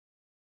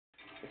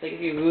It's like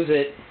if you lose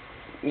it,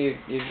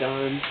 you're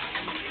done.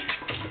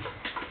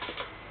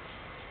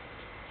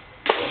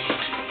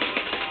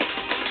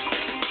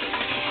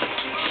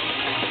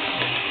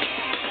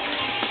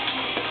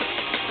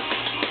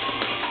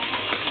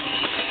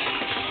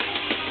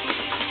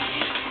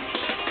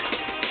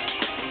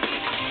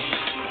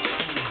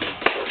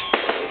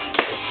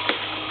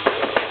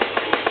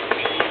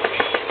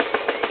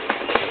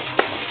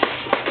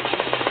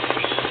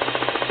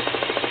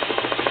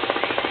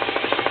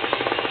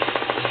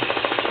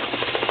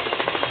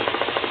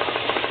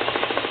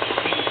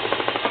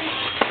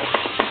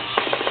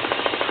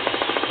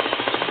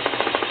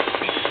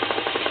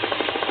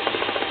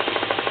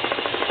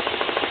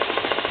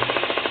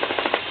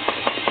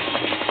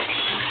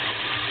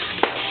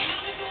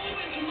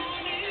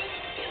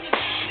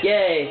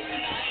 Yay!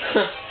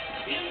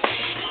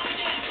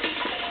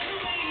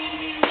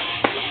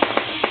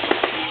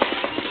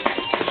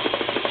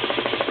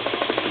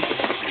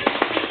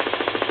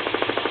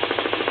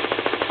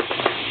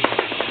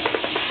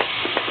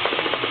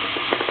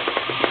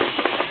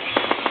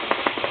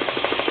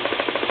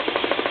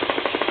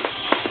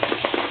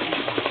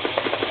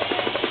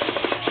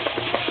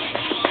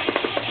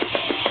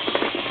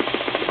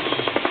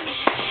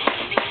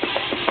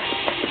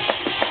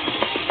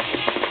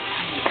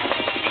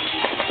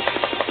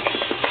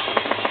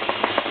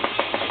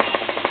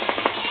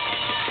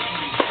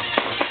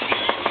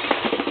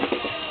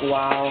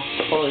 Wow.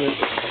 Holy.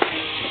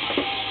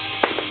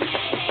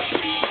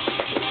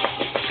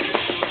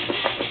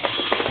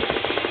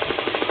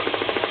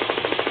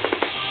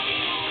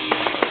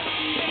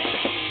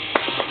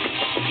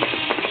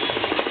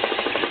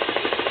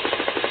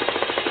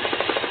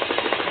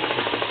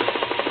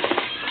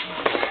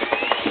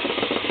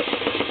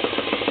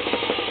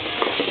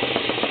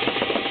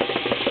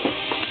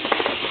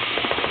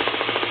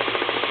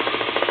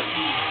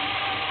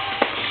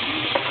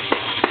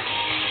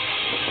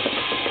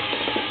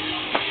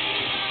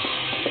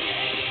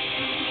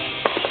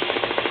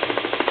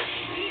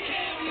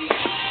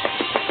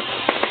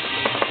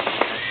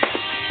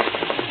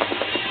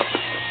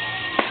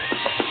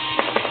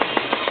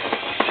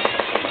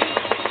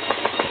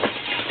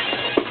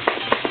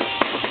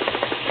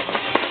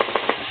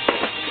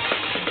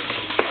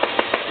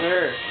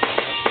 Sure.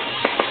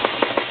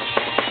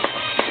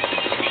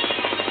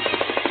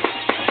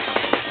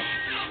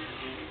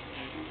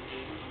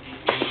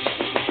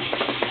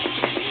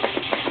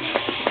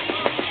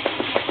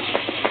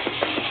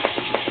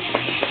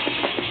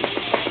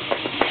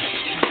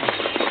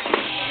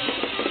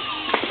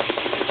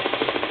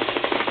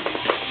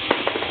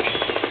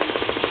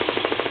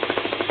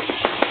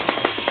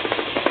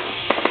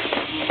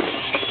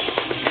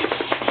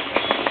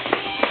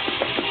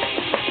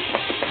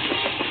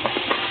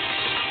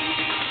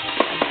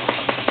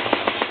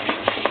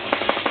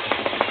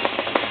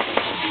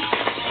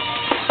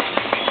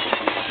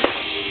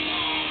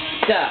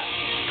 Da.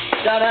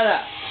 Da da da.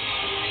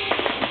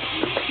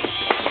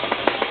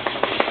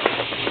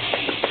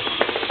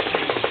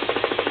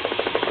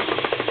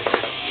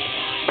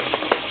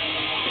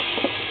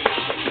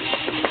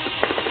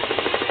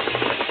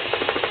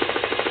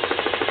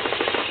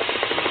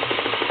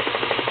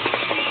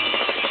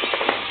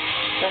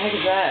 What the heck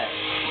is that?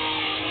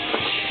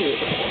 Shoot,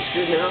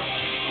 screwed now.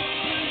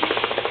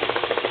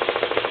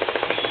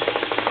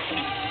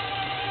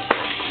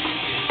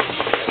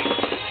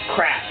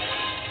 Crap.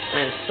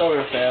 I'm still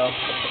gonna fail.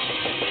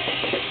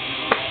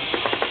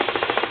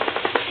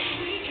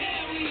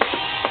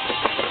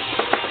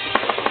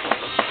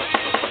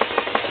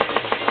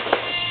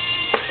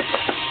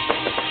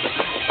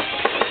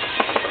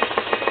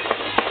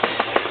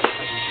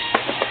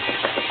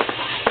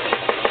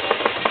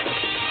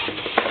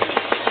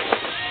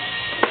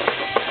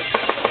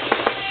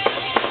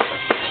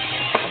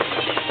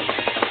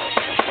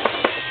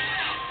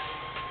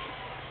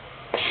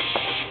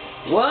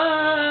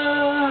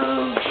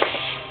 Whoa!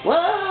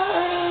 Whoa!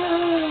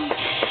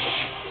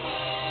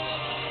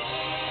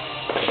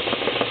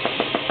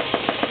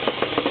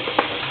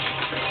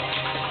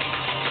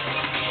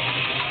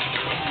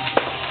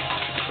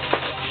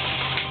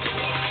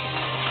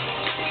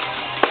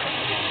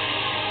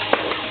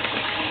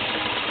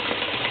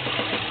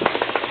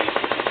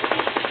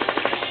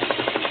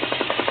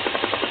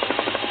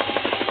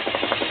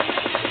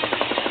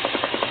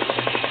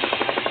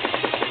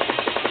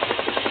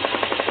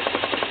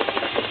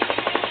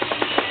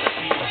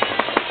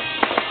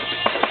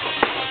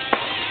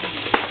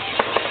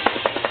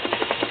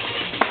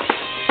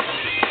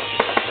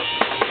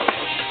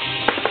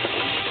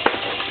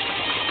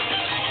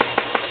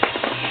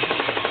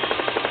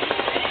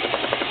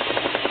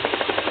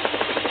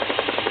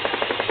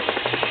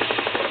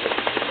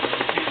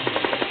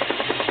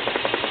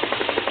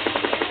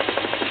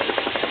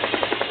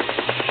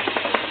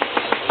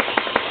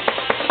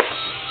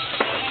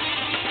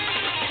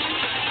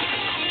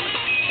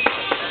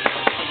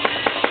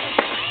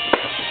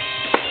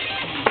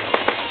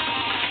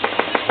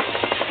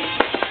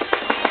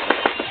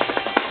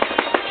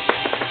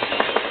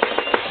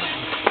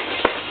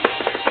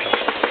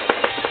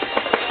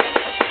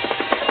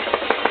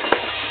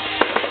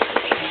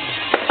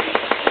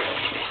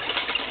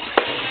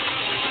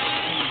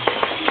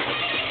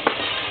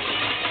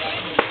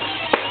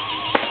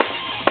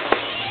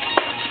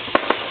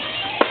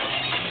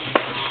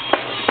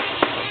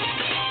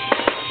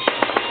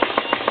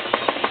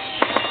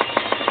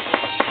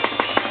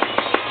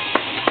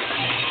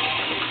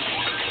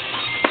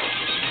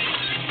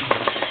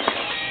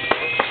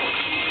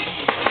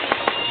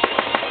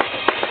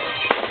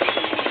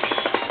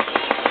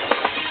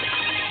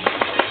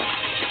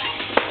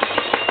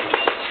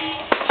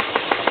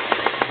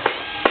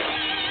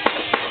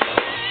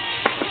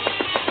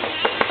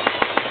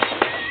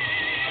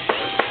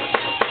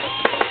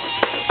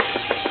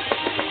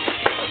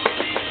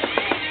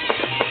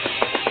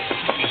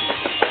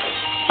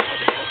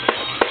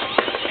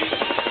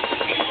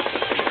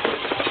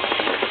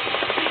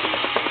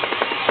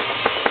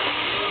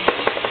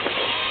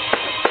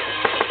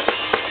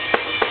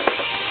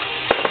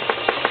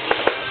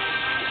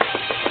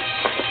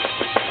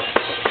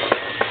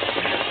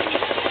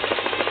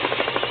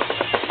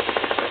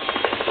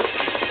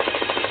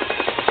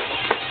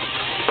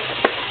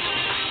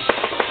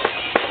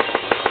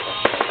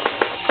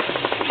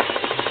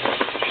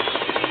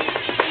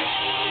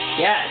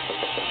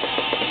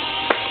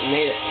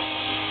 Made it.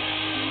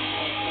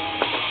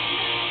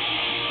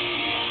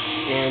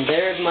 And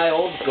there's my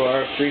old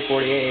score of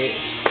 348.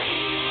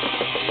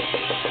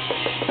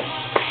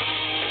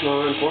 Come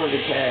on,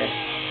 400K.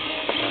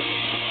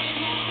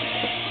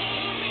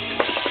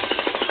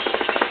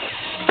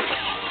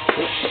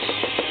 Oops.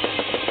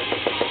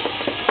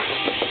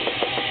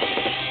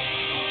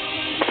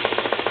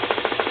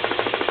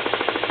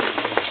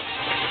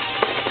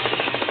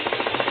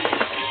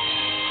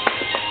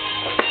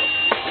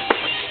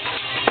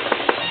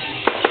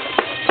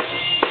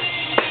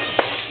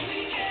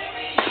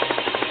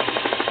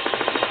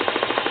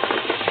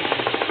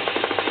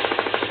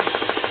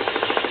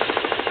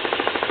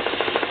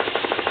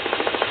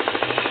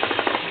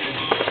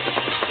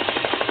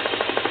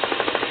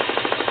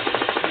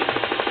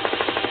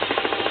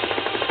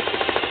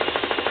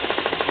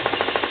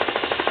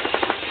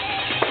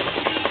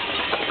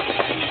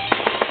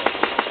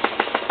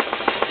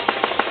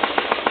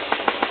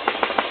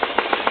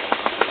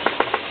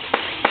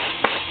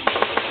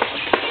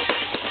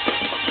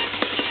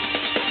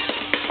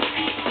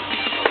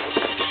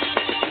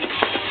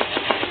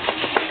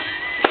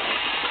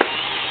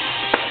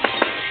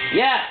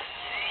 Yes!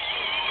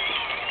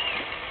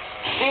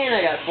 And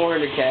I got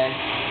 400K.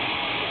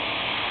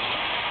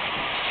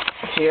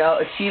 Check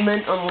out,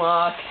 achievement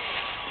unlocked.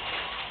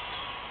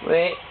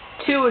 Wait,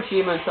 2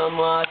 achievements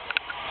unlocked.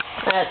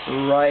 That's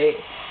right.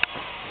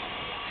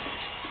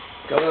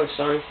 Go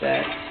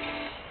Sunset.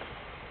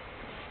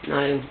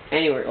 Not even,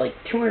 anywhere, like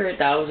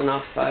 200,000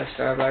 off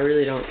 5-star, but I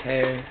really don't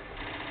care.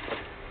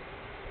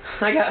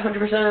 I got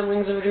 100% of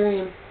Wings of a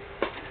Dream.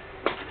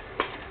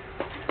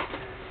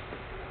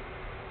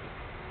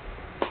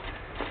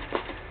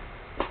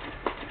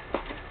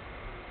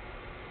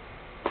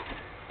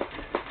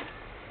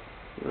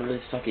 I'm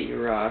really stuck at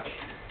your rock.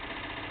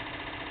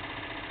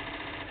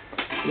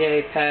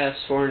 Yay, pass,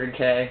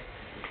 400K,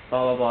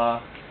 blah blah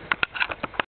blah.